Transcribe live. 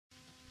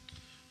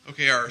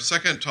Okay, our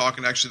second talk,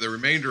 and actually the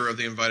remainder of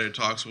the invited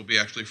talks, will be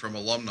actually from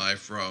alumni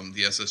from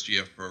the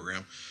SSGF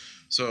program.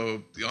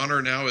 So the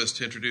honor now is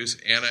to introduce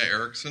Anna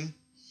Erickson,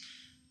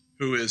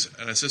 who is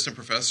an assistant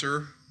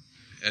professor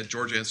at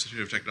Georgia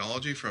Institute of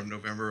Technology from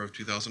November of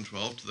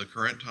 2012 to the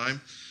current time.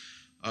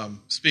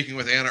 Speaking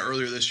with Anna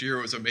earlier this year,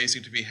 it was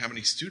amazing to me how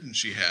many students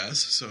she has.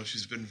 So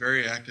she's been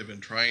very active in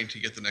trying to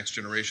get the next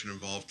generation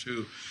involved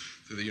too,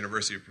 through the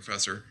University of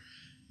Professor.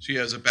 She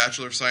has a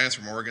Bachelor of Science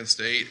from Oregon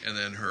State, and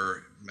then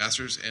her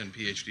Master's and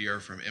PhD are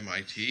from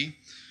MIT.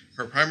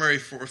 Her primary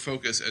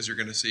focus, as you're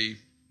going to see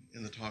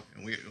in the talk,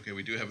 and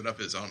we do have it up,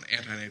 is on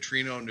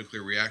antineutrino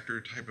nuclear reactor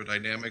type of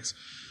dynamics,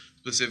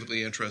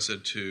 specifically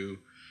interested to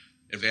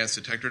advanced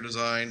detector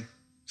design,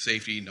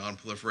 safety,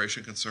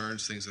 non-proliferation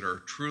concerns, things that are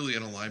truly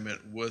in alignment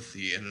with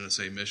the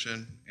NNSA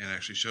mission, and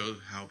actually show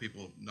how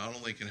people not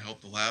only can help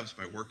the labs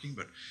by working,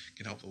 but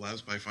can help the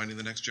labs by finding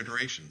the next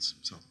generations.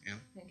 So, Anna.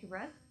 Thank you,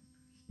 Brad.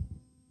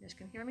 You guys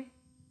can hear me?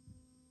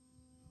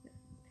 Yeah.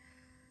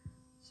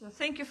 So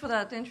thank you for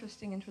that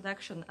interesting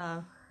introduction.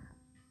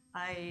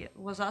 I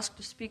was asked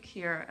to speak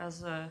here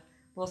as a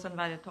both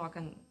invited talk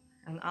and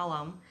an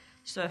alum,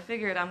 so I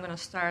figured I'm going to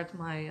start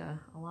my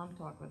alum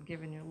talk with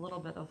giving you a little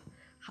bit of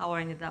how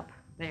I ended up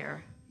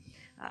there.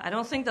 I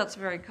don't think that's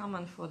very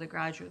common for the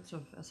graduates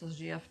of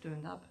SSGF to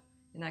end up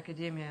in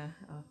academia.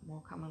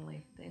 More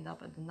commonly, they end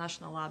up at the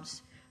national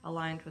labs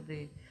aligned with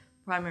the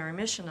primary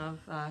mission of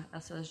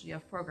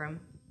SSGF program.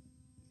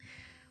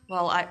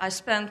 Well, I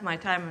spent my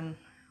time in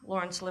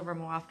Lawrence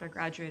Livermore after I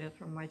graduated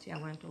from MIT.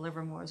 I went to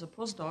Livermore as a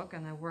postdoc,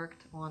 and I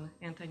worked on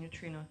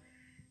antineutrino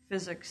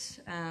physics.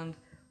 And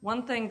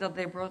one thing that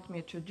they brought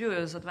me to do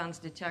is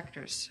advanced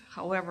detectors.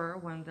 However,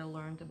 when they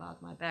learned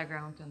about my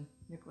background in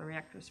nuclear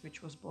reactors,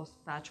 which was both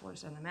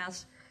bachelor's and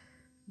MS,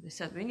 they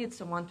said, we need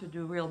someone to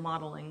do real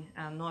modeling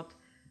and not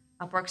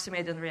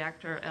approximating the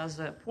reactor as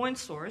a point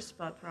source,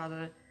 but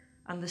rather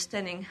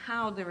understanding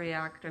how the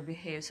reactor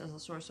behaves as a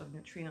source of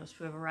neutrinos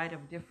for a variety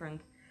of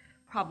different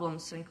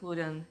problems,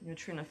 including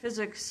neutrino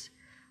physics,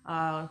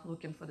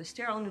 looking for the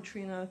sterile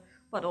neutrino,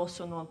 but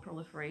also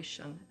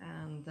non-proliferation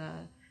and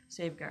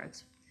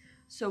safeguards.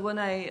 So when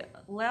I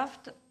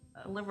left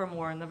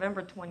Livermore in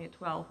November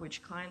 2012,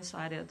 which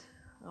coincided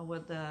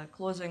with the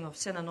closing of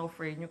San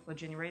Onofre Nuclear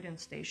Generating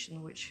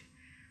Station, which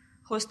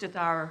hosted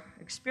our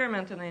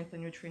experiment in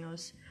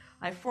antineutrinos,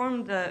 I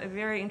formed a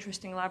very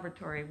interesting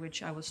laboratory,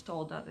 which I was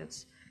told that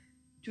it's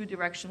two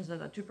directions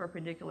that are too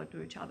perpendicular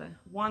to each other.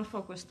 One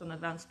focused on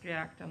advanced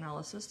reactor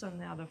analysis,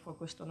 and the other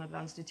focused on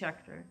advanced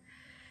detector.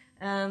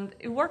 And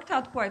it worked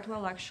out quite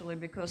well, actually,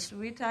 because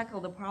we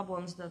tackled the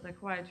problems that are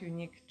quite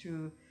unique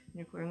to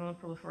nuclear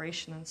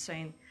non-proliferation and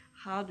saying,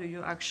 how do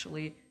you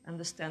actually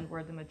understand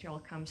where the material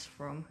comes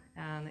from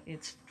and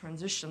its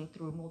transition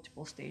through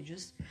multiple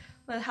stages,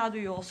 but how do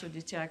you also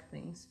detect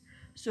things?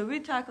 So we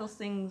tackle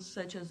things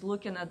such as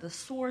looking at the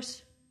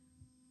source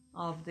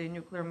of the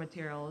nuclear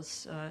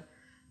materials,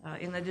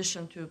 in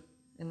addition to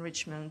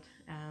enrichment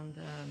and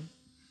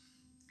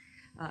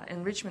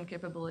enrichment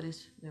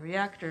capabilities. The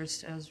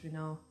reactors, as we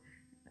know,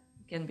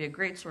 can be a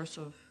great source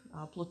of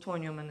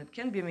plutonium, and it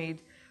can be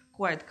made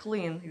quite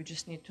clean. You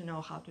just need to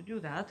know how to do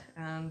that.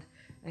 And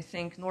I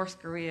think North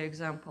Korea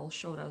example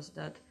showed us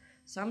that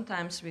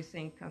sometimes we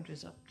think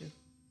countries up to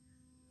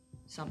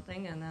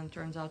something and then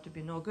turns out to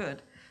be no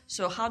good.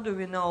 So how do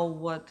we know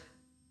what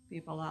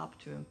people are up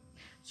to?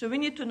 So we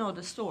need to know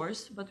the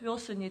source, but we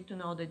also need to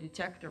know the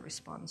detector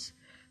response.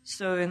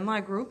 So in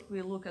my group,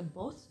 we look at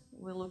both.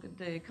 We look at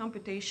the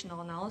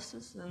computational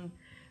analysis, and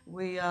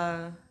we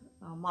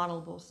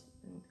model both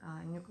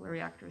nuclear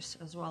reactors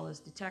as well as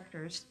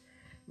detectors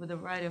with a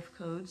variety of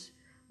codes.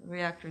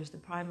 Reactor is the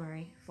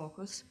primary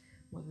focus.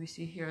 What we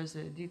see here is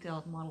a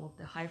detailed model of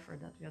the HIFER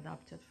that we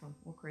adapted from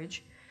Oak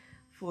Ridge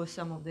for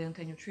some of the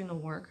antineutrino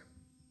work.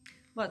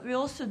 But we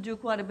also do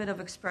quite a bit of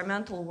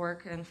experimental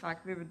work. In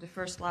fact, we were the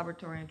first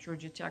laboratory in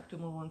Georgia Tech to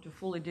move on to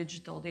fully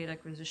digital data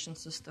acquisition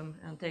system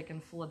and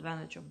taken full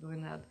advantage of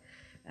doing that.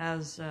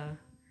 As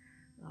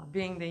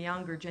being the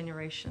younger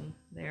generation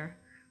there,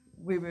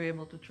 we were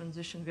able to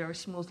transition very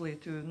smoothly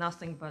to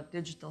nothing but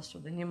digital. So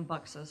the NIM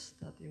boxes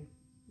that you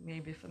may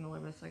be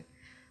familiar with, like,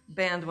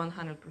 banned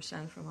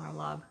 100% from our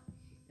lab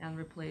and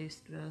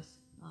replaced with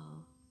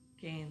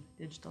CANE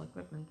digital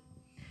equipment.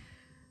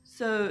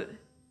 So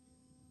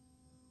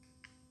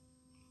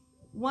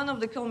one of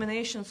the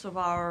culminations of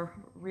our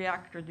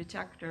reactor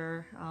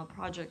detector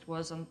project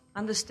was an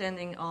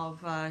understanding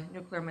of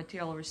nuclear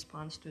material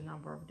response to a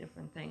number of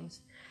different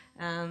things.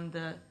 And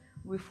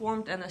we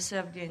formed an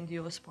NSF and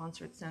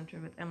DOE-sponsored center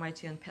with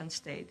MIT and Penn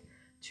State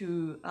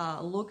to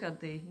look at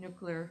the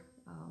nuclear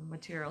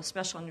materials,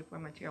 special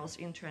nuclear materials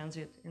in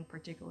transit, in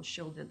particular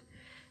shielded.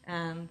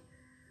 And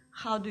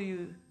how do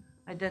you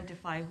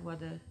identify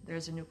whether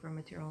there's a nuclear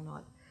material or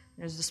not?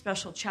 There's a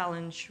special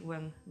challenge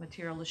when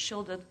material is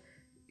shielded.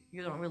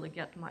 You don't really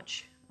get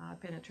much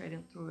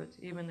penetrating through it,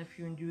 even if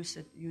you induce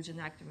it using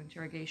active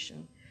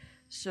interrogation.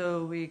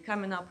 So we're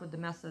coming up with the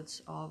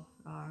methods of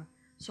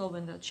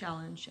solving that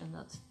challenge, and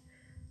that's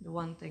the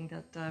one thing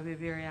that we're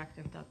very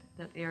active,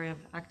 that area of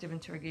active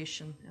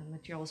interrogation and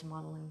materials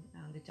modeling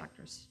and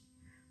detectors,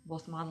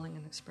 both modeling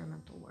and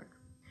experimental work.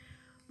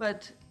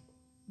 But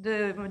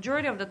the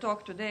majority of the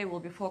talk today will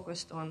be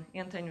focused on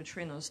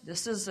antineutrinos.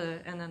 This is an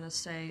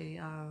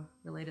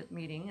NNSA-related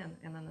meeting, and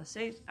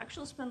NNSA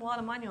actually spent a lot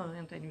of money on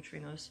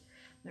antineutrinos.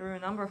 There were a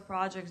number of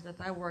projects that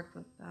I worked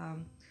with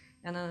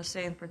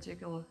NNSA, in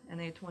particular,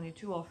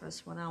 NA-22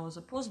 office, when I was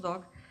a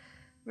postdoc,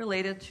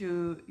 related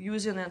to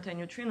using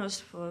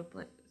antineutrinos for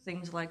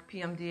things like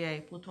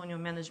PMDA,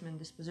 Plutonium Management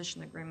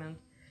Disposition Agreement,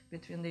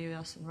 between the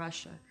US and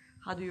Russia.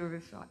 How do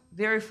you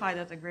verify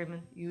that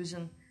agreement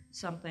using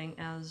something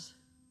as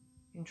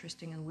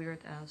interesting and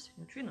weird as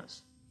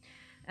neutrinos?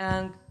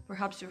 And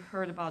perhaps you've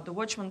heard about the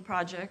Watchman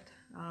project,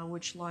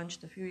 which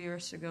launched a few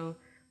years ago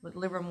with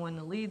Livermore in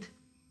the lead,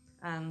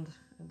 and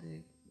the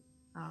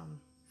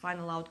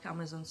final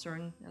outcome is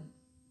uncertain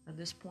at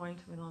this point.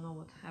 We don't know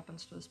what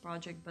happens to this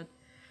project, but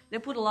they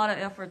put a lot of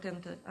effort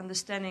into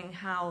understanding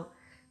how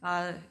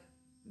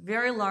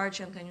very large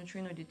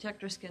antineutrino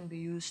detectors can be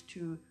used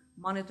to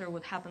monitor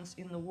what happens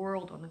in the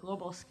world on a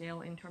global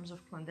scale in terms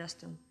of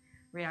clandestine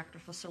reactor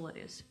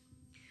facilities.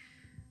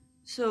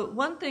 So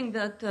one thing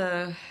that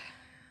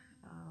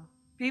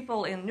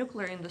people in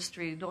nuclear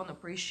industry don't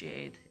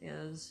appreciate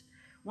is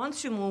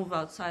once you move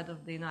outside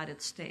of the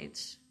United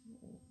States,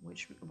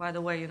 which, by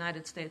the way,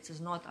 United States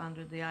is not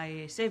under the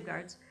IAEA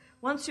safeguards,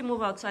 once you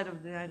move outside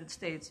of the United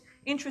States,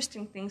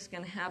 interesting things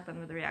can happen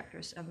with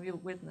reactors, and we've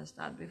witnessed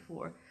that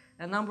before.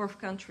 A number of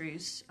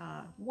countries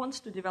wants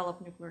to develop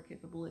nuclear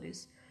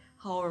capabilities.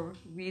 However,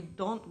 we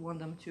don't want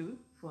them to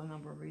for a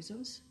number of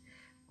reasons,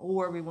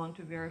 or we want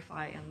to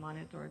verify and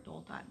monitor at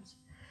all times.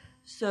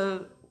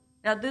 So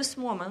at this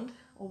moment,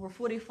 over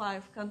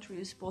 45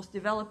 countries, both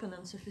developing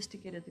and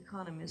sophisticated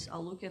economies, are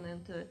looking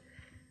into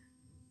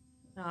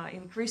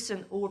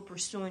increasing or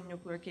pursuing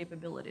nuclear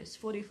capabilities.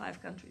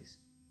 45 countries,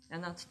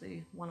 and that's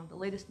one of the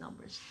latest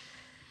numbers.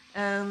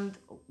 And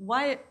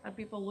why are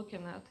people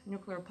looking at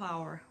nuclear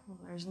power? Well,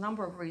 there's a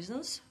number of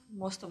reasons.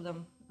 Most of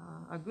them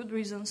are good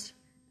reasons,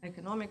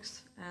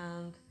 economics,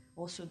 and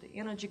also the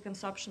energy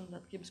consumption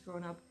that keeps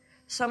growing up.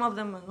 Some of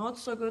them are not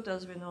so good,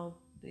 as we know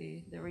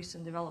the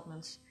recent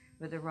developments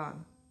with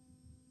Iran.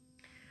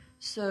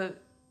 So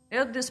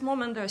at this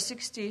moment, there are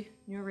 60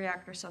 new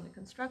reactors under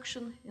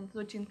construction in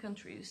 13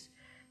 countries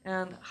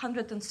and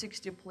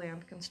 160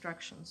 planned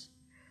constructions.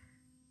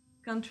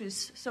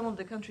 Some of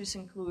the countries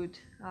include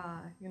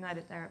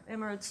United Arab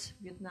Emirates,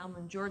 Vietnam,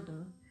 and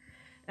Jordan.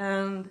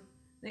 And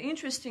the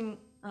interesting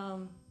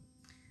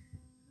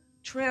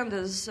trend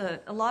is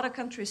a lot of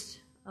countries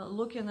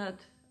looking at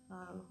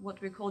what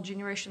we call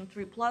Generation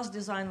 3+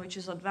 design, which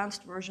is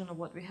advanced version of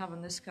what we have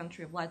in this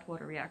country of light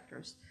water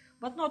reactors.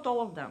 But not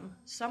all of them.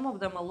 Some of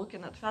them are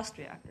looking at fast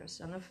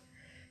reactors. And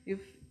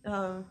if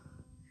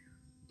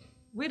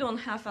we don't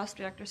have fast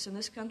reactors in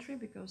this country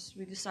because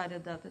we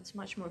decided that it's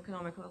much more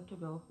economical to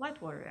go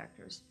light water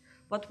reactors.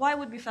 But why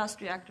would be fast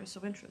reactors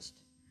of interest?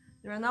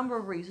 There are a number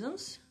of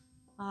reasons,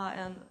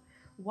 and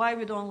why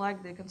we don't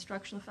like the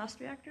construction of fast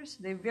reactors.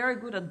 They're very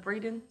good at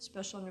breeding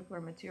special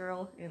nuclear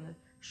material in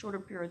shorter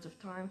periods of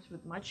time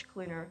with much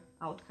cleaner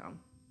outcome.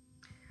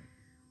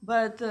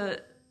 But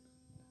the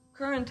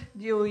current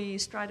DOE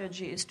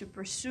strategy is to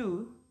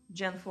pursue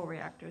Gen 4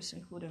 reactors,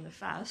 including the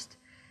fast,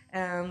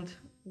 and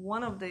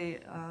one of the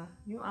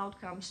new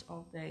outcomes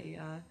of the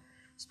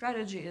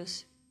strategy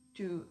is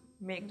to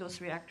make those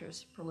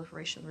reactors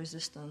proliferation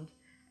resistant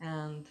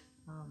and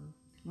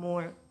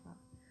more,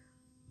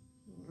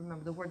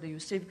 remember the word they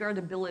use,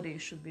 safeguardability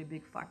should be a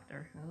big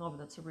factor. I don't know if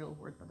that's a real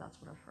word, but that's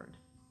what I've heard.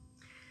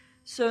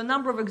 So a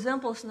number of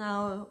examples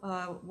now,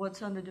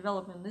 what's under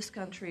development in this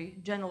country,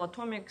 General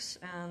Atomics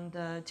and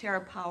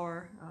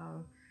TerraPower,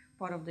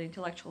 part of the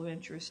intellectual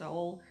ventures, are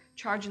all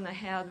charging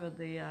ahead with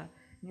the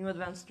new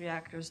advanced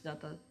reactors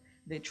that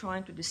they're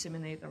trying to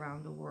disseminate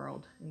around the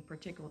world, in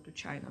particular to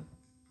China.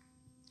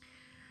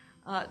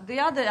 The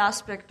other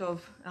aspect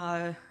of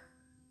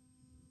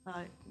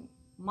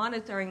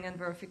monitoring and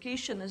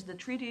verification is the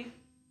Treaty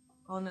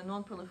on the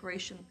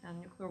Non-Proliferation and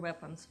Nuclear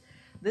Weapons.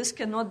 This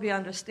cannot be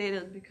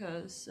understated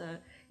because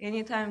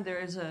anytime there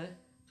is a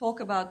talk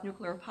about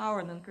nuclear power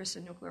and increase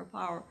in nuclear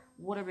power,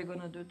 what are we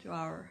going to do to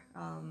our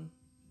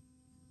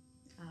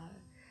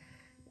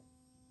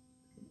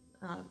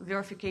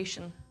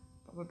verification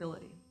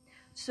probability?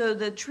 So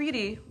the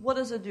treaty, what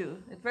does it do?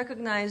 It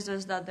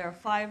recognizes that there are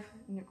 5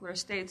 nuclear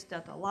states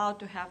that are allowed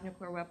to have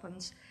nuclear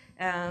weapons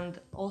and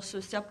also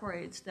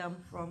separates them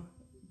from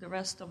the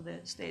rest of the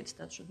states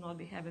that should not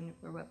be having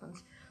nuclear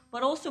weapons,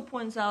 but also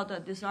points out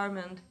that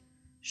disarmament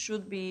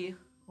should be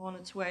on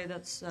its way.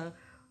 That's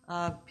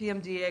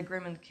PMDA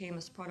agreement came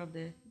as part of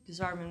the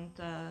disarmament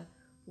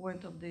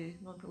point of the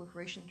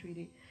Non-Proliferation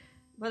Treaty.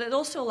 But it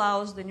also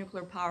allows the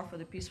nuclear power for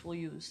the peaceful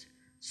use.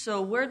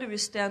 So where do we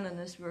stand in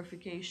this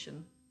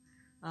verification?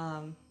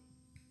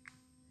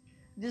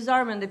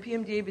 Disarmament, the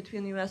PMDA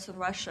between the US and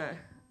Russia,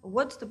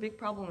 what's the big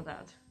problem with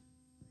that?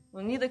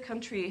 Well, neither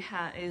country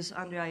is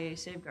under IAEA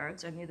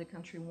safeguards, and neither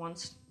country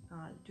wants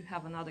to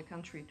have another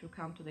country to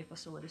come to the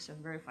facilities and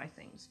verify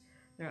things.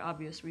 There are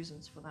obvious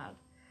reasons for that.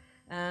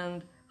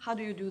 And how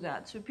do you do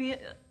that? So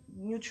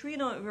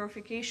neutrino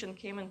verification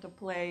came into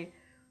play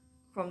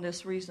from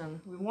this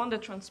reason. We want the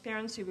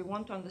transparency. We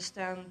want to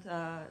understand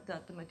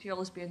that the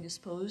material is being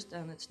disposed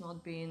and it's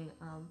not being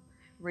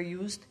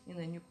reused in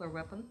a nuclear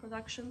weapon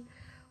production,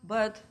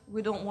 but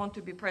we don't want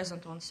to be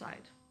present on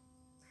site.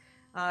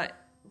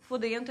 For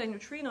the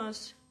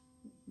antineutrinos,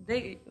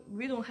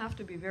 we don't have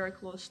to be very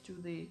close to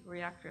the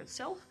reactor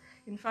itself.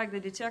 In fact, the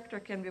detector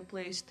can be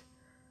placed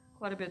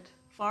quite a bit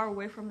far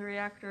away from the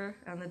reactor,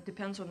 and it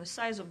depends on the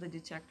size of the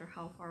detector,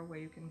 how far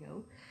away you can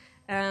go.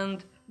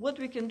 And what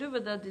we can do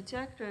with that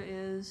detector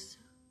is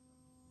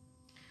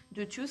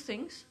do two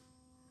things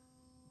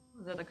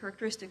that are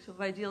characteristics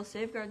of ideal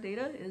safeguard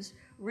data is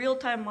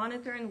real-time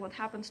monitoring what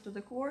happens to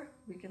the core.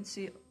 We can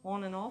see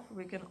on and off.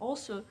 We can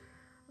also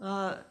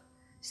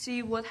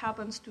see what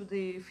happens to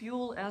the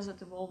fuel as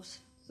it evolves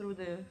through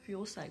the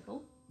fuel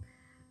cycle.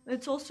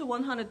 It's also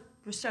 100%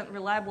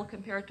 reliable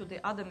compared to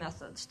the other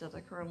methods that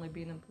are currently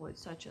being employed,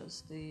 such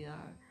as the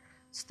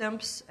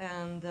STEMPs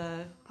and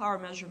power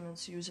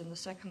measurements used in the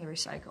secondary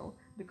cycle,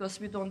 because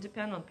we don't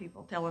depend on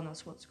people telling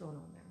us what's going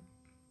on there.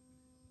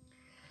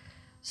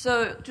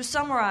 So to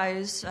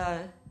summarize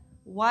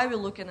why we're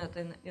looking at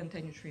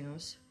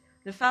antineutrinos,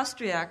 the fast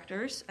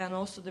reactors and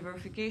also the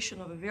verification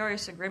of the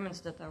various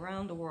agreements that are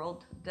around the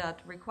world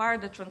that require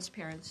the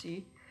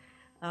transparency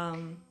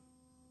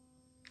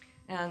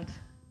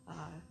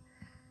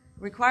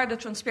require the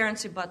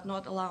transparency but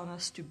not allowing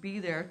us to be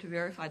there to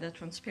verify that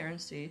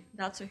transparency,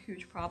 that's a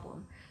huge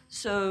problem.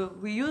 So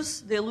we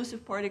use the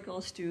elusive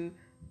particles to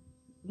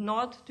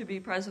not to be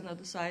present at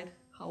the site,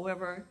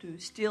 however, to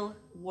still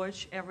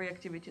watch every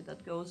activity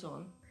that goes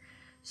on.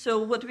 So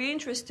what we're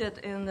interested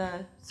in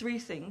three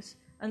things.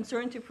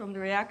 Uncertainty from the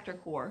reactor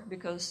core,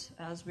 because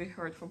as we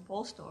heard from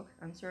Paul's talk,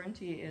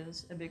 uncertainty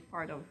is a big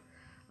part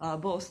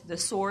of both the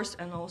source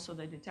and also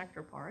the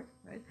detector part,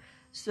 right?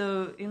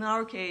 So in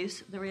our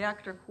case, the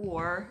reactor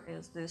core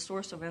is the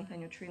source of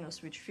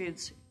antineutrinos, which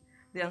feeds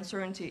the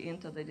uncertainty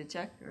into the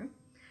detector.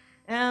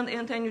 And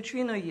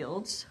antineutrino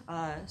yields,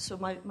 so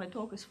my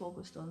talk is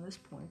focused on this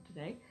point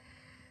today.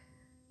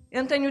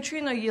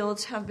 Antineutrino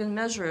yields have been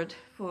measured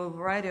for a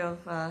variety of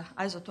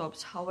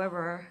isotopes.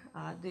 However,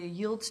 the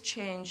yields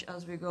change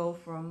as we go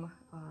from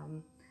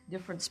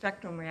different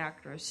spectrum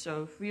reactors.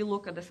 So if we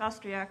look at the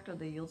fast reactor,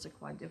 the yields are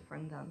quite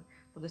different than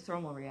for the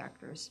thermal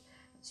reactors.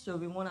 So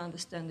we want to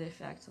understand the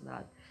effects of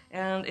that.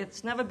 And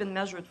it's never been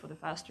measured for the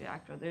fast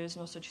reactor. There is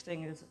no such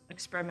thing as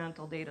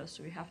experimental data,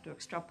 so we have to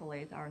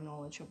extrapolate our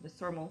knowledge of the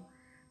thermal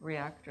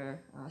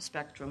reactor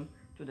spectrum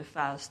to the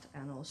fast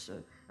and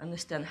also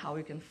understand how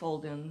we can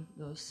fold in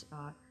those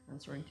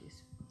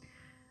uncertainties.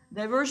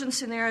 Diversion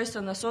scenarios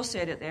and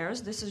associated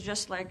errors. This is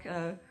just like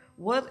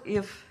what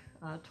if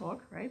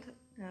talk, right?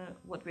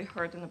 What we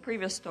heard in the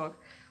previous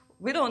talk.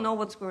 We don't know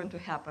what's going to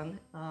happen,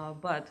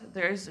 but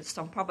there is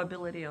some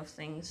probability of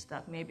things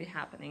that may be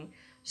happening.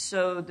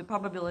 So the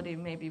probability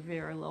may be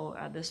very low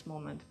at this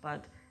moment,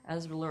 but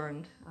as we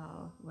learned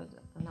with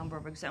a number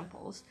of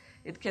examples,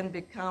 it can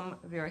become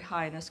very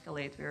high and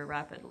escalate very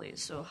rapidly.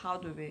 So how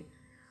do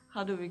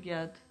we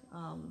get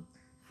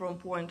from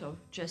point of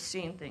just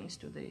seeing things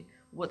to the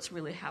what's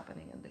really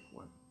happening in the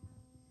core?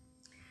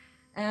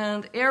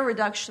 And error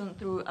reduction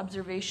through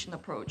observation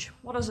approach.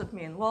 What does it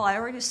mean? Well, I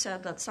already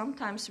said that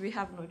sometimes we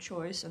have no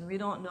choice and we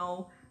don't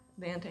know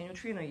the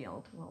antineutrino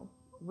yield. Well,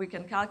 we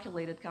can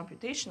calculate it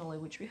computationally,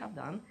 which we have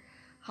done.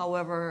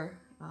 However,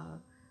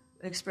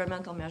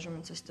 experimental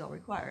measurements are still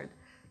required.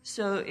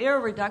 So error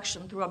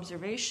reduction through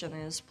observation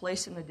is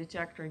placing the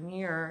detector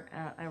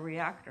near a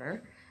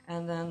reactor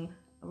and then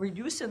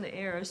reducing the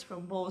errors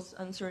from both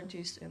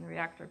uncertainties in the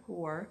reactor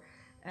core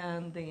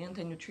and the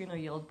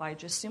antineutrino yield by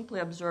just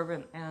simply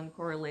observing and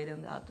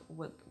correlating that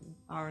with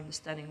our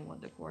understanding of what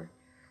the core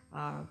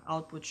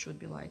output should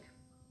be like.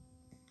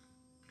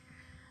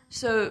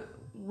 So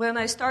when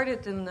I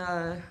started in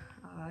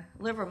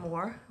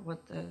Livermore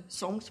with the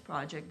SONGS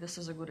project, this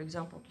is a good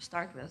example to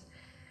start with.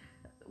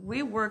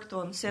 We worked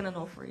on San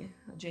Onofre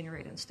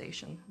generating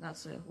station.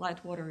 That's a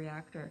light water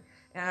reactor.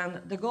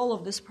 And the goal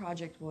of this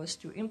project was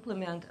to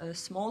implement a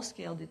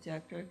small-scale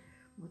detector,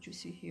 what you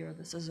see here.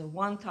 This is a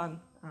 1-ton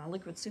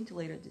liquid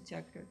scintillator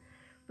detector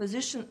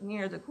positioned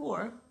near the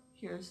core.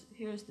 Here's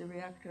the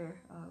reactor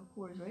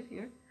core is right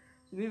here.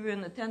 So we were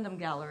in the tandem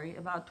gallery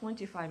about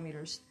 25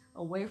 meters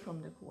away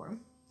from the core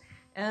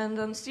and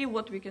then see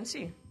what we can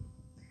see.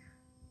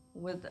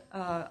 With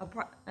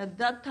at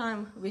that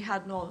time, we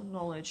had no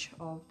knowledge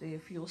of the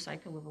fuel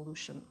cycle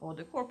evolution or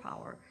the core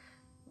power.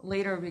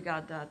 Later, we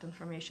got that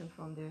information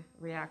from the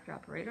reactor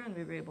operator, and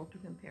we were able to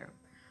compare.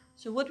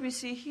 So what we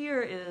see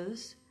here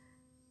is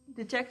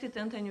detected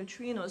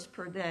antineutrinos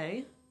per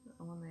day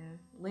on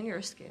a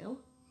linear scale,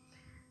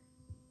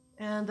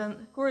 and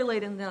then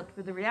correlating that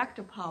with the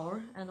reactor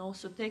power and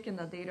also taking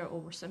that data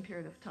over some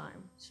period of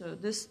time. So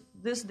this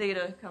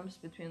data comes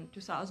between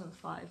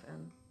 2005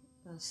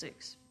 and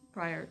 6,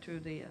 prior to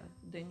the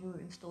new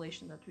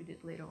installation that we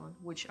did later on,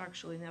 which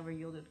actually never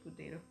yielded good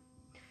data.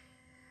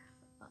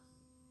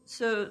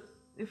 So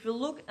if you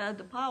look at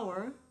the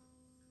power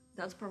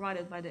that's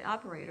provided by the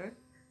operator,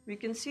 we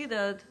can see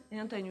that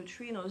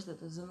antineutrinos,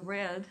 that is in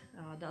red,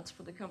 that's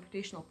for the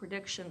computational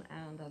prediction,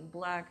 and then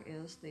black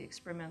is the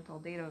experimental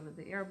data with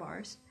the error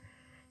bars.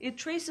 It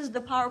traces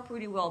the power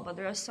pretty well, but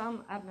there are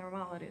some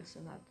abnormalities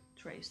in that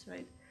trace,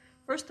 right?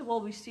 First of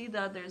all, we see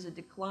that there's a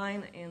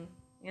decline in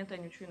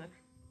antineutrino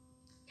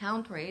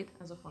count rate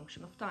as a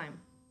function of time.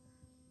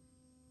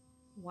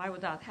 Why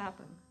would that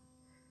happen?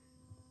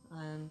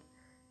 And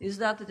is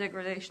that the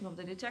degradation of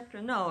the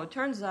detector? No, it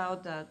turns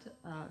out that,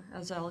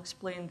 as I'll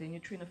explain the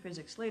neutrino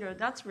physics later,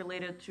 that's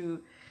related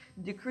to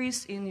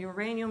decrease in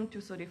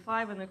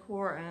uranium-235 in the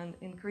core and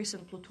increase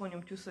in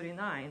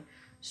plutonium-239.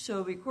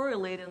 So we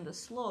correlate in the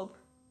slope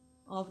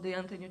of the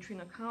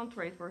antineutrino count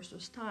rate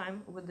versus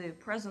time with the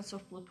presence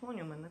of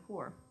plutonium in the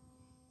core.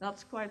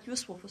 That's quite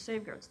useful for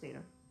safeguards data.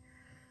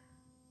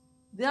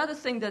 The other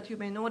thing that you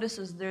may notice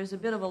is there's a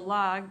bit of a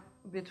lag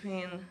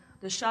between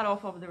the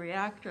shut-off of the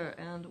reactor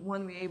and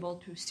when we're able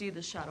to see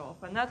the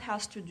shut-off. And that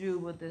has to do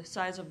with the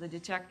size of the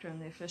detector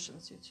and the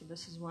efficiency. So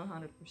this is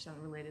 100%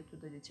 related to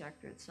the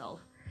detector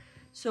itself.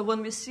 So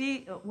when we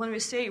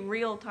say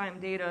real-time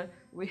data,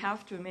 we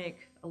have to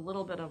make a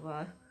little bit of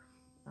a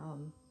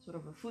sort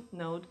of a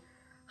footnote.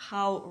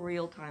 How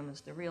real-time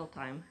is the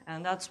real-time?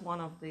 And that's one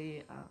of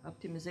the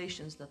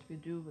optimizations that we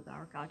do with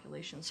our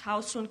calculations.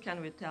 How soon can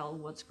we tell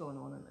what's going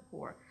on in the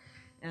core?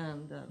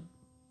 And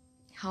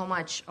how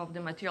much of the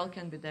material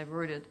can be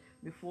diverted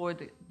before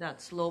that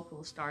slope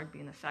will start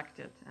being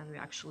affected, and we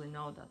actually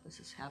know that this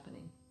is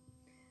happening.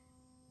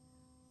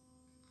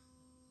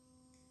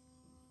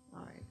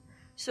 All right.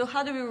 So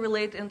how do we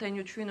relate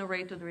antineutrino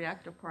rate to the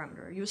reactor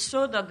parameter? You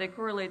saw that they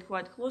correlate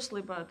quite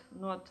closely, but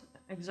not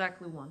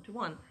exactly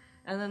one-to-one.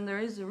 And then there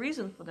is a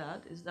reason for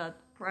that, is that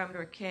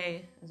parameter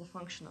k is a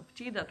function of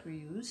t that we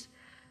use.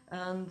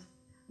 And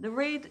the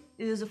rate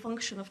is a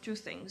function of two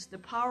things. The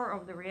power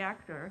of the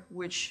reactor,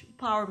 which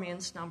power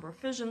means number of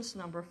fissions.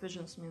 Number of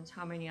fissions means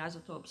how many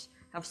isotopes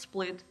have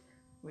split,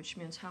 which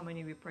means how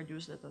many we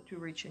produce that are two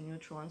rich in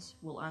neutrons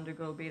will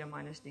undergo beta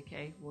minus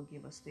decay, will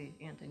give us the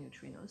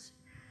antineutrinos.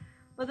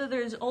 But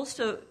there is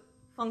also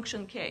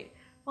function k.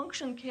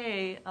 Function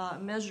k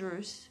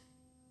measures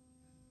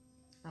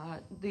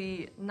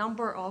the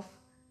number of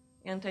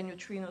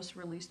antineutrinos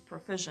released per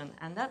fission,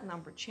 and that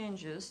number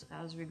changes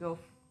as we go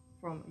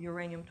from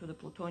uranium to the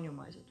plutonium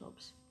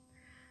isotopes.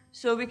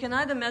 So we can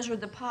either measure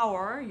the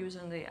power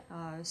using the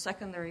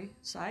secondary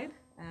side,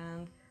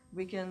 and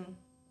we can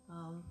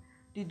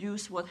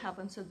deduce what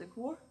happens at the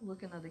core,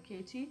 looking at the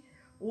KT,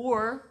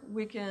 or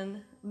we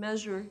can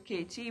measure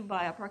KT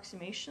by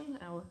approximation,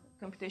 our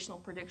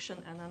computational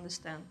prediction, and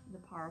understand the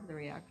power of the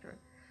reactor.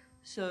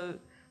 So,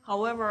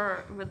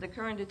 however, with the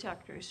current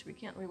detectors, we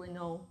can't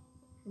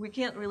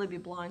really be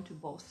blind to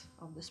both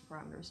of these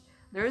parameters.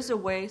 There is a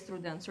way through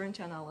the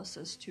uncertainty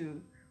analysis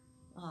to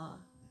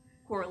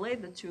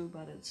correlate the two,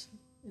 but it's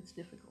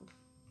difficult.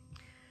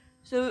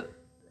 So,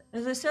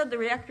 as I said, the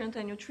reactor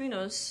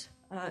antineutrinos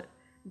are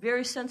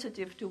very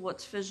sensitive to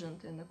what's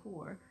fissioned in the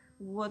core.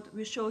 What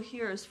we show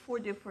here is 4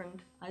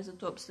 different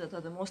isotopes that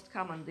are the most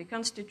common. They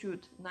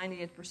constitute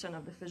 98%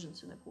 of the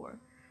fissions in the core.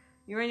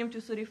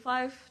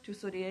 Uranium-235,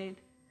 238,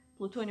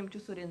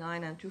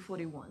 plutonium-239, and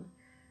 241.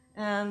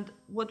 And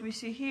what we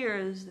see here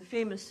is the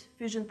famous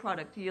fission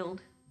product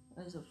yield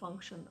as a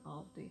function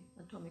of the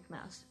atomic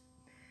mass.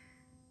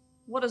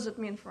 What does it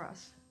mean for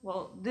us?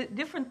 Well,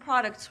 different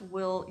products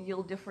will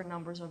yield different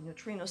numbers of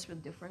neutrinos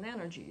with different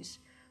energies.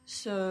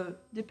 So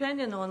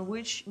depending on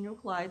which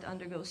nuclide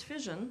undergoes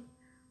fission,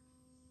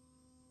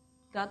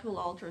 that will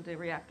alter the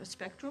reactor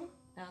spectrum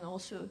and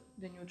also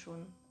the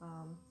neutrino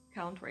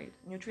count rate,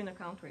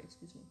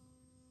 excuse me.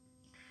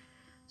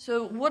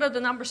 So what are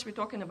the numbers we're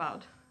talking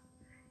about?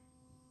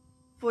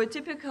 For a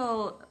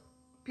typical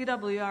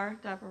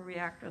PWR type of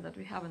reactor that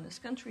we have in this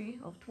country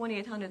of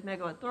 2800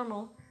 megawatt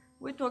thermal,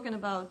 we're talking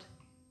about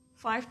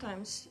 5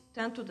 times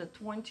 10 to the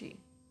 20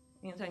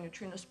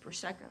 antineutrinos per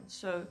second.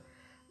 So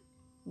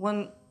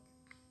when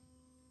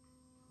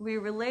we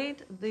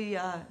relate the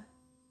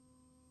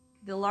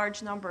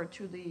large number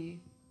to the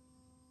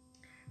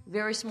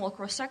very small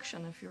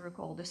cross-section, if you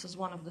recall, this is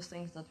one of the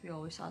things that we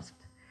always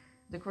asked.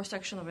 The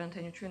cross-section of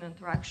antineutrino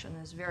interaction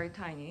is very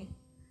tiny.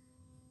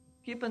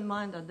 Keep in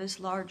mind that this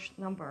large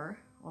number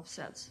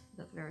offsets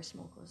that very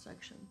small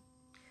cross-section.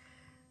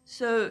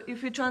 So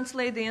if we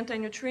translate the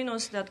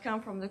antineutrinos that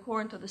come from the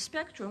core into the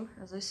spectrum,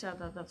 as I said,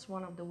 that's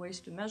one of the ways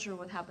to measure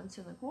what happens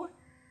in the core,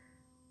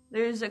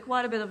 there is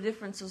quite a bit of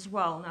difference as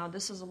well. Now,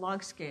 this is a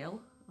log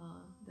scale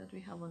that we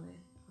have on the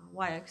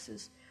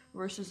y-axis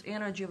versus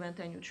energy of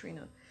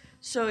antineutrino.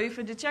 So if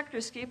a detector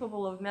is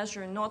capable of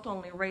measuring not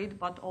only rate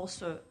but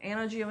also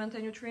energy of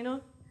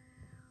antineutrino,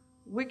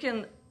 we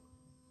can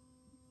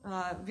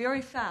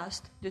very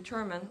fast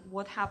determine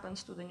what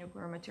happens to the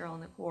nuclear material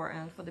in the core,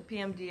 and for the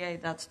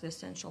PMDA, that's the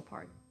essential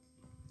part.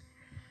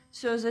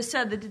 So as I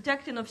said, the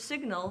detecting of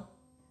signal,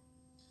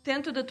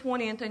 10 to the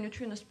 20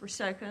 antineutrinos per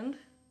second.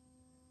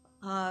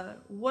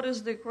 What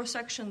is the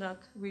cross-section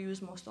that we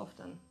use most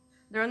often?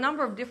 There are a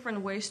number of different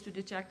ways to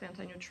detect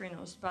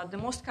antineutrinos, but the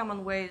most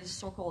common way is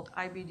so-called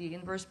IBD,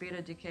 inverse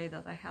beta decay,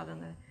 that I had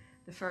in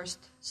the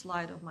first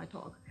slide of my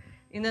talk.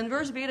 In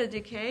inverse beta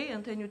decay,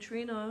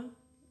 antineutrino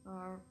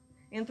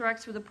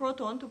interacts with a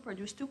proton to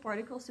produce two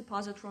particles, a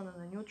positron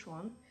and a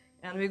neutron,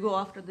 and we go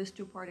after these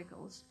two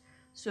particles.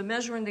 So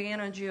measuring the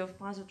energy of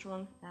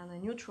positron and a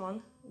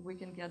neutron, we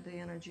can get the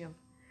energy of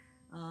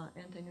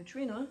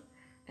antineutrino.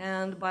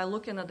 And by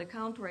looking at the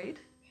count rate,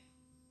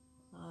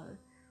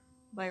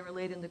 by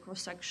relating the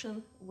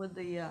cross-section with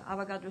the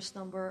Avogadro's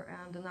number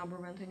and the number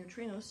of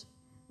antineutrinos,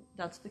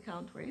 that's the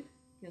count rate.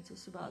 Gets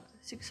us about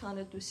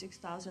 600 to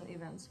 6,000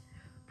 events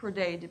per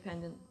day,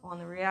 depending on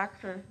the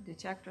reactor,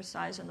 detector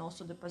size, and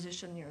also the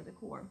position near the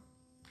core.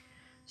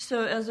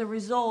 So as a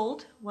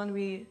result, when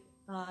we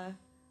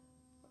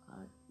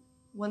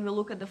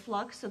look at the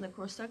flux and the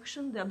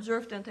cross-section, the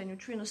observed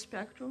antineutrino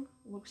spectrum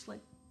looks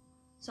like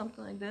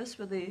something like this,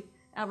 with the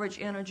average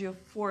energy of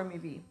 4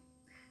 MeV.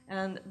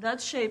 And that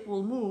shape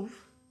will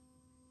move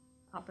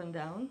up and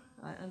down,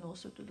 and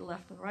also to the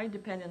left and right,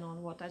 depending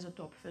on what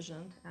isotope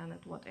fissioned and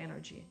at what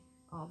energy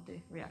of the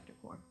reactor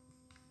core.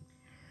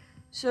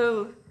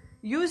 So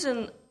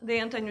using the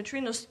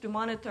antineutrinos to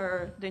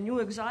monitor the new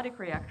exotic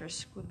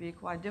reactors could be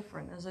quite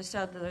different. As I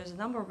said, there's a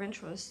number of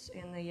interests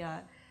in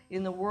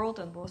the world,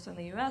 and both in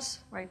the US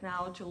right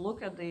now, to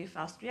look at the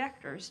fast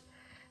reactors.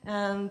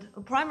 And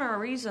a primary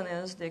reason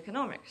is the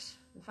economics.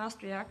 The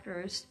fast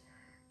reactors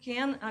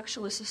can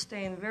actually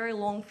sustain very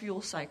long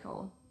fuel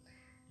cycle.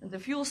 And the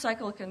fuel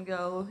cycle can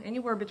go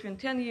anywhere between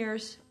 10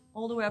 years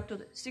all the way up to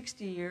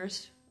 60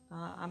 years.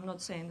 I'm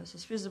not saying this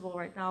is feasible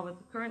right now with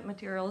the current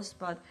materials,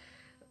 but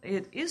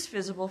it is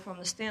feasible from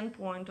the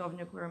standpoint of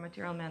nuclear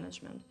material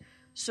management.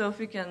 So if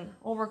we can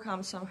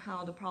overcome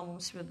somehow the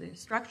problems with the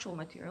structural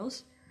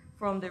materials,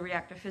 from the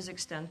reactor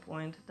physics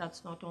standpoint,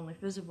 that's not only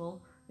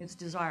feasible, it's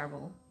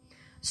desirable.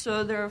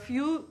 So there are a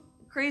few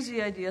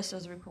crazy ideas,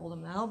 as we call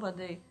them now, but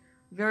they're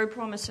very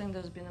promising.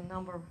 There's been a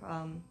number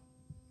of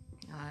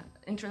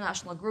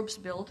international groups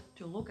built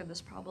to look at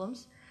these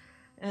problems,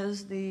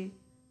 as the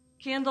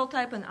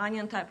candle-type and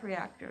onion-type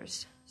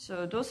reactors.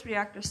 So those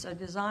reactors are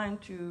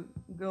designed to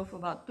go for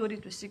about 30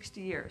 to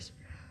 60 years.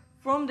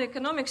 From the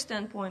economic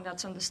standpoint,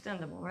 that's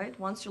understandable, right?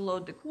 Once you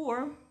load the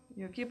core,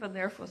 you keep it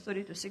there for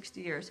 30 to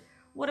 60 years.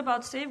 What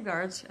about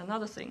safeguards and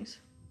other things?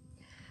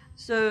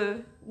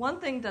 So one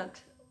thing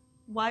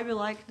why we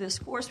like this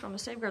course from a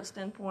safeguard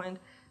standpoint,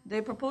 they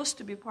propose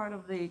to be part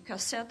of the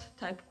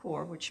cassette-type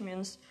core, which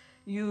means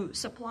you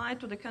supply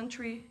to the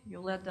country, you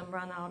let them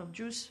run out of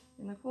juice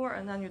in the core,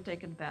 and then you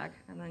take it back,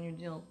 and then you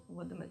deal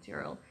with the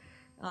material.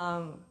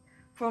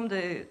 From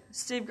the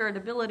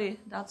safeguardability,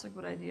 that's a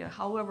good idea.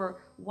 However,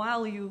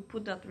 while you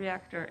put that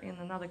reactor in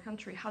another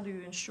country, how do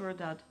you ensure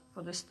that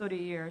for this 30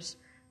 years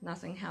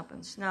nothing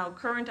happens? Now,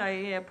 current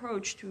IAEA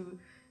approach to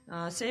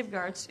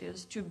safeguards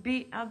is to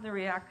be at the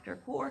reactor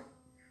core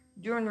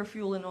during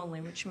refueling only,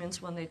 which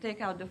means when they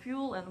take out the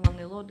fuel and when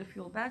they load the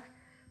fuel back,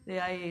 the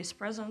IAEA is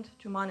present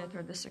to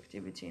monitor this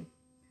activity.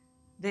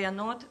 They are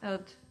not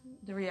at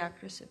the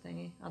reactors at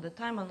any other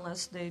time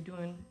unless they're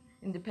doing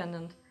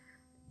independent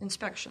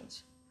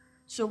inspections.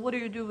 So what do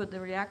you do with the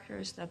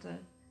reactors that are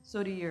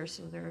 30 years?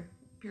 So there are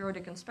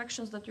periodic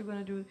inspections that you're going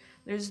to do.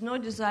 There's no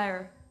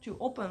desire to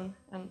open,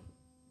 and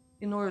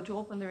in order to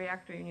open the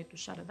reactor, you need to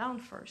shut it down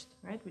first,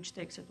 right, which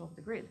takes it off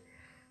the grid.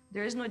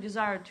 There is no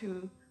desire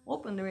to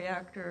open the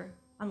reactor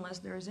unless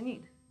there is a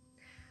need.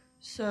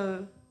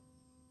 So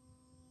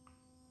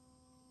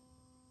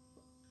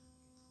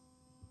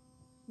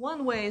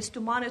one way is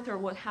to monitor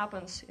what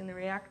happens in the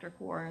reactor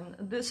core,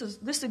 and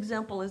this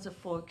example is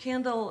for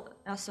Candle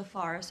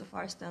SFR.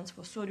 SFR stands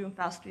for Sodium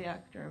Fast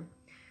Reactor,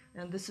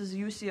 and this is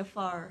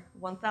UCFR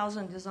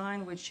 1000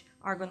 design, which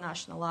Argonne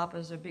National Lab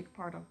is a big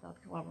part of that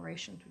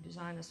collaboration to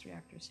design these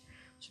reactors.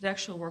 So they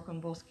actually work on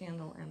both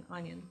Candle and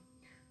Onion.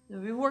 So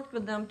we worked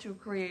with them to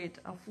create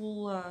a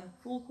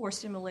full core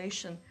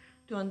simulation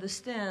to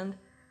understand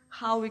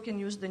how we can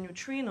use the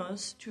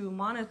neutrinos to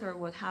monitor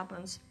what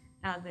happens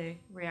at the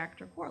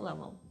reactor core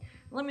level.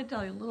 Let me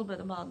tell you a little bit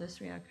about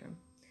this reactor.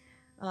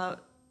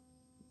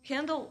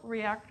 Candle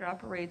reactor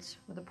operates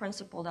with the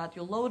principle that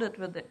you load it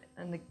with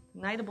an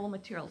ignitable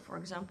material, for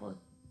example,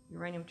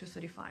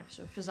 uranium-235,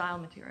 so fissile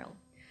material.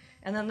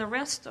 And then the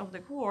rest of the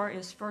core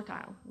is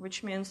fertile,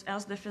 which means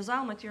as the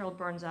fissile material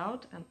burns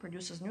out and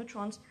produces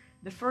neutrons,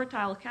 the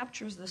fertile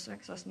captures this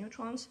excess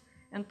neutrons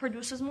and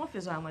produces more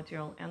fissile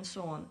material, and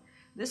so on.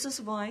 This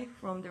is why,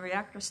 from the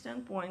reactor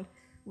standpoint,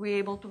 we're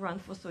able to run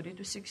for 30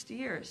 to 60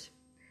 years.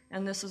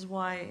 And this is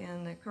why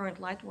in the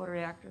current light water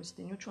reactors,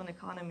 the neutron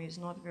economy is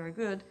not very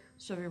good,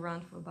 so we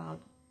run for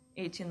about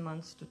 18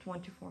 months to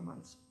 24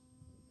 months.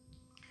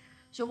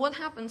 So what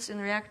happens in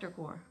reactor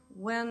core?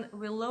 When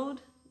we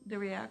load the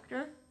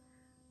reactor,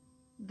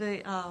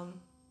 the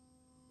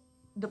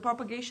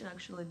propagation,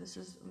 actually, this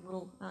is a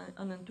little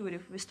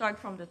unintuitive. We start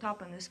from the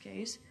top in this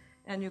case,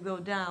 and you go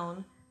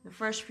down. The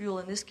fresh fuel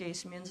in this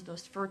case means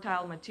those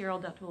fertile material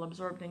that will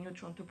absorb the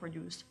neutron to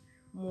produce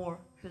more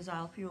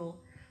fissile fuel.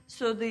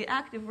 So the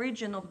active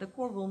region of the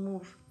core will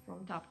move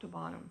from top to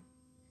bottom.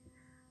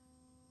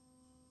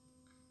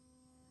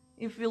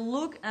 if we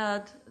look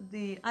at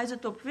the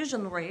isotope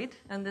fission rate,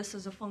 and this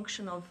is a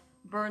function of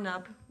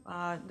burnup,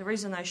 the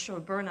reason I show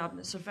burnup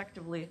is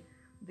effectively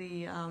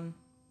the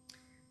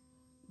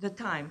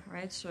time,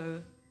 right?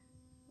 So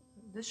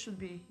this should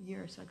be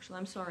years, actually.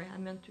 I'm sorry, I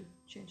meant to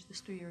change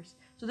this to years.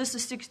 So this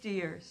is 60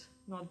 years,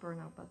 not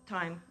burnup, but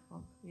time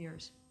of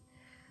years.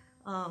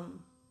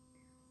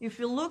 If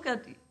you look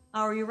at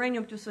our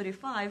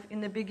uranium-235, in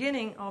the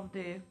beginning of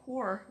the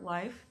core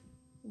life,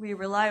 we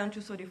rely on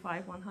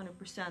 235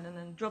 100%, and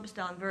then it drops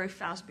down very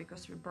fast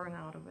because we burn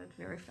out of it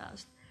very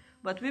fast.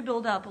 But we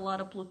build up a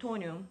lot of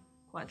plutonium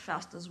quite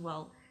fast as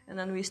well, and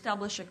then we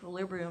establish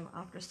equilibrium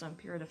after some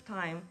period of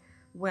time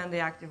when the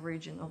active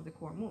region of the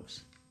core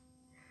moves.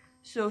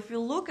 So if you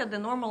look at the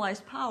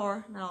normalized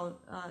power, now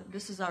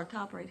this is our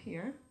top right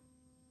here,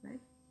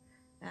 right?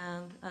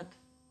 And at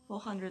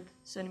 400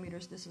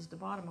 centimeters, this is the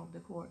bottom of the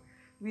core.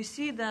 We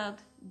see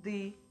that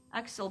the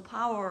axial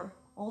power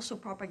also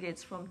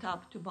propagates from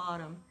top to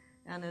bottom,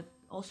 and it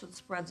also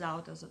spreads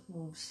out as it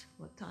moves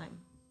with time.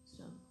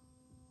 So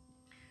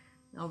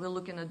now we're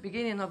looking at the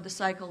beginning of the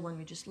cycle when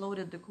we just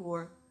loaded the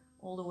core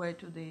all the way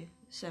to the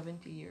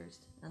 70 years,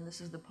 and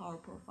this is the power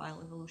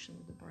profile evolution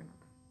of the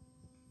burnup.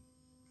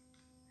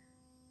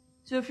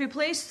 So if we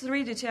place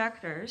 3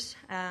 detectors,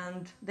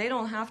 and they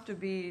don't have to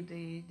be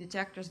the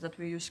detectors that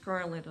we use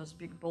currently, those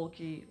big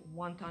bulky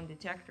 1-ton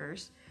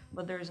detectors,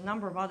 but there's a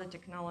number of other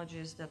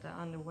technologies that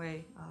are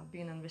underway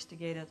being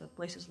investigated at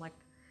places like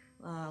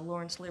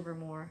Lawrence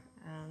Livermore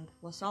and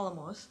Los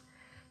Alamos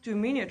to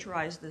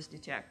miniaturize these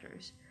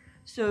detectors.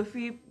 So if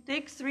we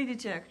take 3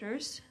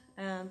 detectors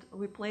and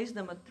we place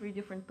them at 3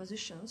 different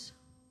positions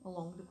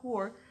along the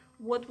core,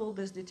 what will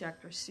this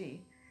detector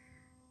see?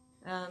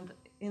 And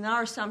in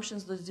our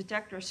assumptions, those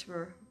detectors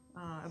were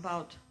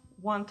about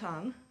 1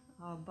 ton,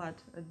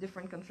 but a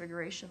different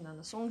configuration than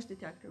the Song's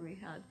detector we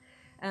had.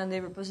 And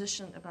they were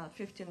positioned about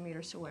 15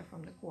 meters away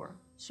from the core.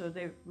 So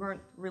they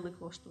weren't really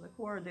close to the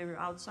core, they were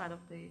outside of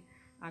the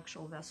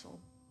actual vessel.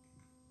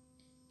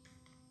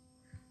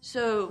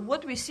 So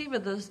what we see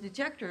with those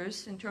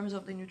detectors in terms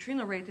of the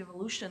neutrino rate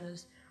evolution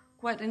is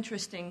quite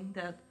interesting,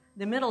 that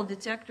the middle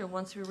detector,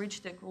 once we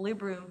reach the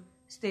equilibrium,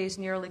 stays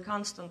nearly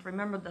constant.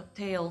 Remember the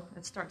tail,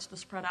 it starts to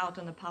spread out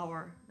in the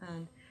power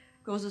and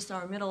causes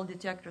our middle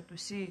detector to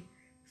see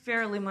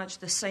fairly much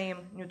the same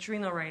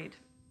neutrino rate.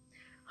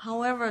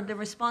 However, the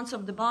response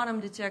of the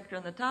bottom detector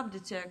and the top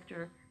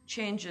detector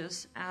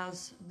changes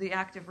as the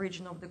active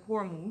region of the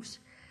core moves.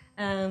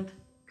 And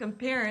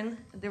comparing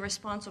the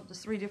response of the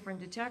 3 different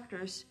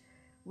detectors,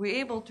 we're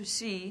able to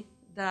see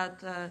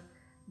that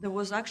there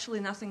was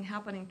actually nothing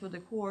happening to the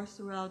core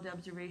throughout the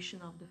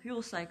observation of the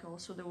fuel cycle.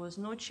 So there was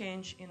no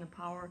change in the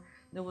power,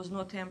 there was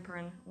no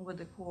tampering with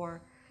the core,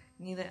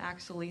 neither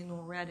axially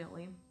nor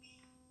radially.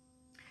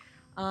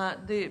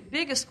 The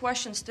biggest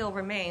question still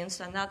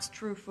remains, and that's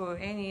true for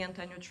any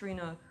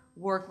antineutrino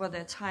work, whether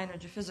it's high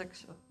energy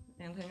physics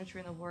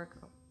antineutrino work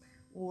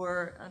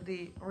or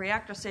the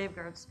reactor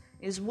safeguards,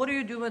 is what do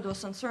you do with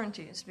those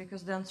uncertainties?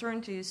 Because the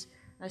uncertainties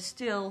are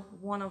still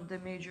one of the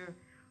major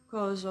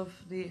cause of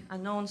the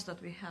unknowns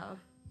that we have.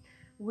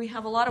 We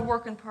have a lot of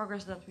work in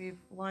progress that we've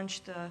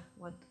launched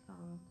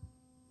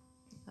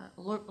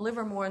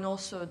Livermore, and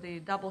also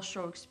the double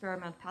show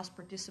experiment past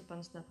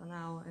participants that are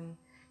now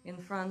in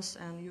France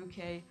and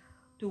UK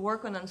to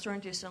work on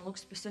uncertainties and look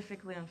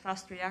specifically on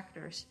fast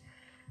reactors.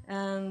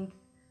 And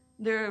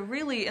there are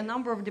really a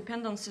number of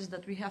dependencies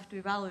that we have to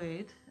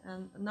evaluate.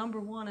 And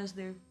number 1 is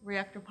the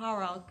reactor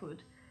power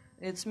output.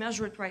 It's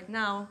measured right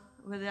now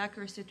with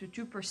accuracy to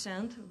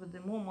 2%. With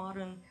the more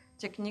modern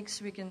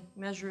techniques, we can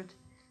measure it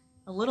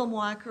a little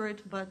more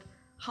accurate, but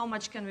how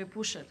much can we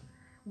push it?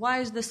 Why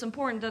is this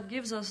important? That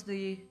gives us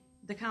the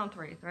count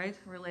rate, right,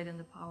 relating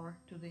the power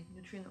to the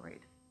neutrino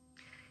rate.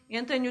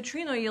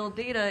 Antineutrino yield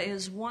data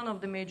is one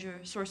of the major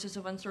sources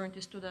of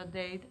uncertainties to that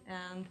date,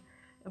 and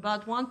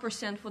about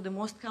 1% for the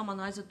most common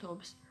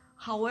isotopes.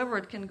 However,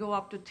 it can go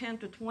up to 10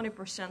 to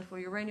 20% for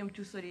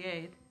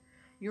uranium-238.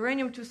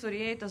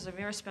 Uranium-238 is a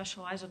very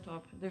special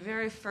isotope. The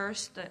very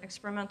first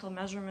experimental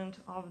measurement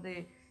of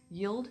the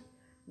yield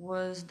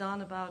was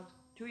done about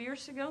 2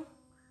 years ago.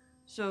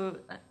 So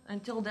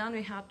until then,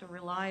 we had to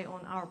rely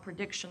on our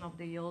prediction of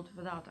the yield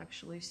without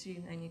actually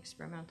seeing any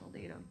experimental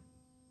data.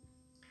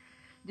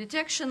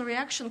 Detection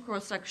reaction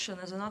cross-section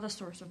is another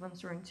source of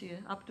uncertainty,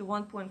 up to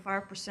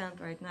 1.5%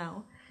 right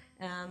now,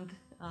 and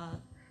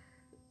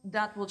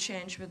that will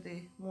change with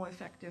the more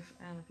effective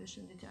and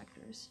efficient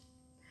detectors.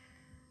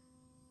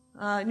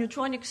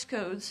 Neutronics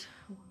codes,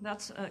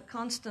 that's a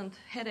constant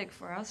headache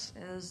for us,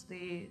 is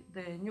the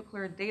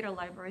nuclear data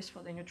libraries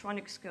for the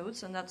neutronics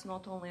codes, and that's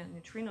not only on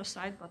neutrino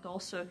side, but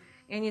also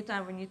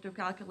anytime we need to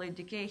calculate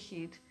decay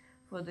heat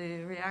for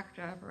the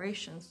reactor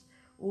operations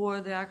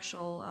or the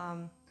actual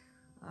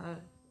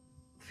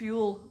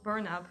fuel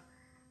burnup.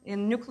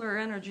 In nuclear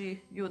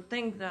energy, you would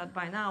think that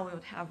by now we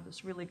would have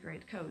these really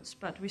great codes,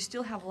 but we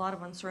still have a lot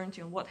of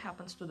uncertainty on what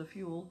happens to the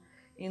fuel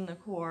in the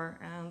core,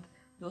 and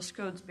those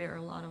codes bear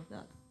a lot of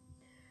that.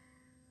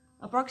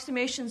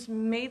 Approximations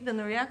made in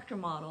the reactor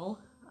model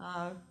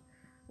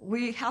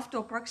we have to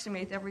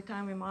approximate every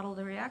time we model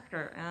the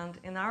reactor. And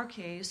in our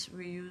case,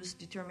 we use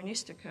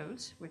deterministic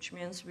codes, which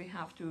means we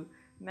have to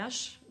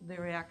mesh the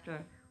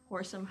reactor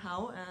core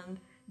somehow. And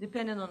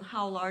depending on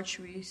how large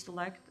we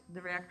select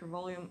the reactor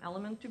volume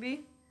element to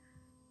be,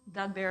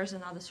 that bears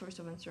another source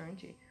of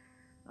uncertainty.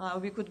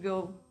 We could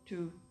go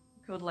to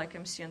code like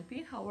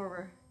MCNP.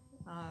 However,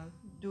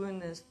 doing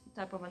this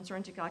type of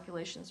uncertainty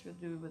calculations we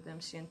do with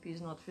MCNP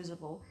is not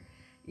feasible,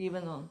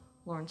 even on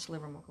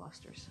Lorentz-Livermore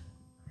clusters.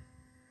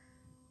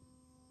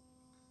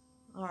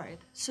 All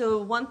right.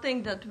 So one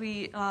thing that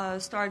we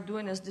start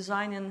doing is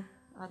designing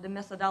the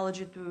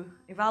methodology to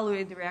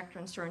evaluate the reactor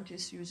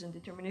uncertainties using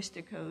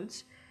deterministic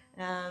codes.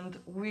 And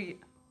we,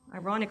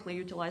 ironically,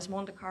 utilize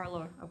Monte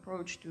Carlo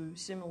approach to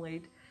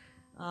simulate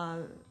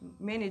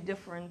many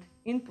different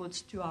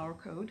inputs to our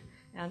code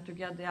and to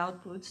get the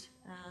outputs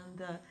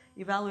and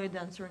evaluate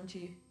the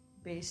uncertainty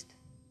based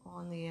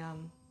on the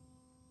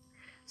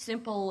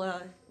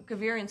simple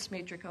covariance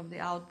matrix of the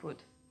output.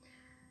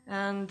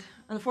 And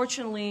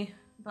unfortunately,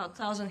 about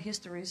 1,000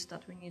 histories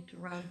that we need to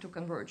run to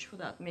converge. For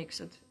that makes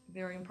it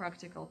very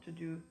impractical to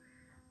do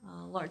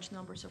large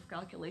numbers of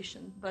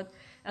calculation. But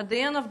at the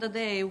end of the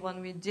day, when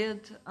we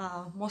did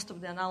most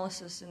of the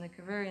analysis in the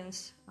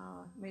covariance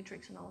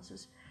matrix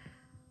analysis,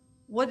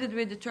 what did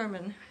we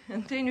determine?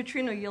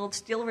 Antineutrino yield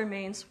still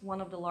remains one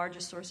of the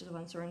largest sources of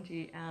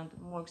uncertainty, and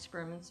more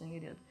experiments are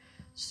needed.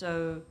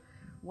 So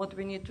what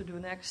we need to do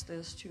next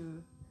is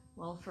to,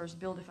 well, first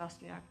build a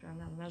fast reactor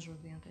and then measure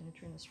the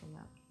antineutrinos from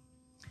that.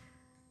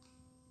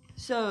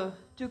 So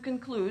to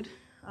conclude,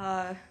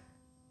 the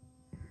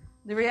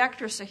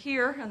reactors are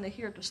here, and they're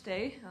here to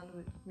stay,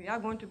 and we are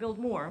going to build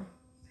more.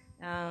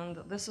 And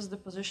this is the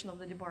position of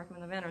the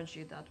Department of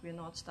Energy, that we're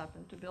not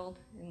stopping to build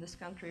in this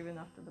country even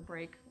after the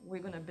break. We're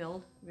going to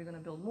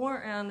build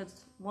more, and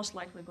it's most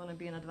likely going to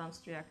be an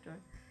advanced reactor,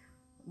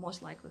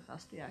 most likely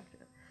fast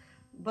reactor.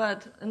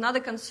 But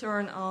another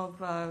concern of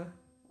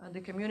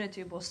the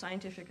community, both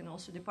scientific and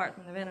also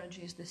Department of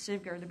Energy, is the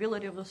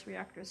safeguardability of those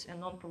reactors and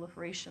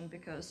non-proliferation,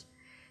 because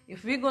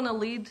if we're going to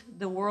lead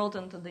the world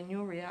into the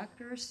new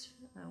reactors,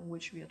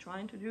 which we are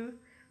trying to do,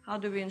 how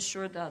do we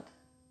ensure that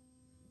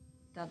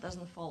that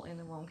doesn't fall in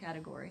the wrong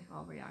category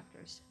of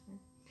reactors?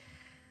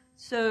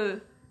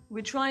 So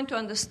we're trying to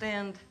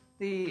understand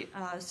the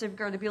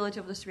safeguardability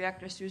of these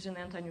reactors using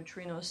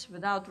antineutrinos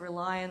without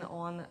relying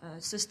on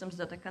systems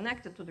that are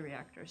connected to the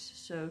reactors.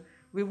 So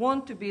we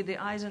want to be the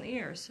eyes and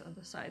ears on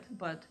the site,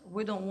 but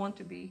we don't want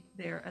to be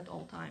there at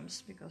all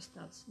times because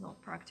that's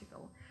not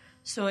practical.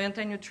 So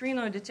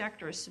antineutrino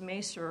detectors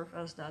may serve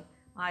as that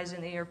eyes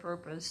and ear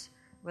purpose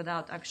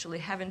without actually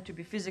having to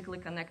be physically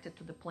connected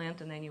to the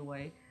plant in any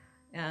way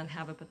and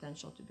have a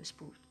potential to be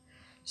spoofed.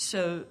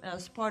 So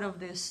as part of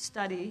this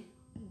study,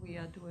 we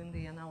are doing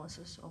the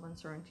analysis of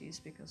uncertainties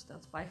because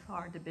that's by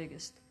far the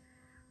biggest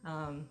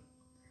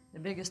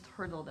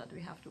hurdle that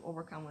we have to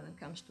overcome when it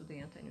comes to the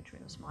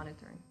antineutrinos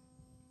monitoring.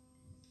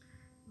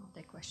 I'll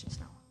take questions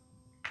now.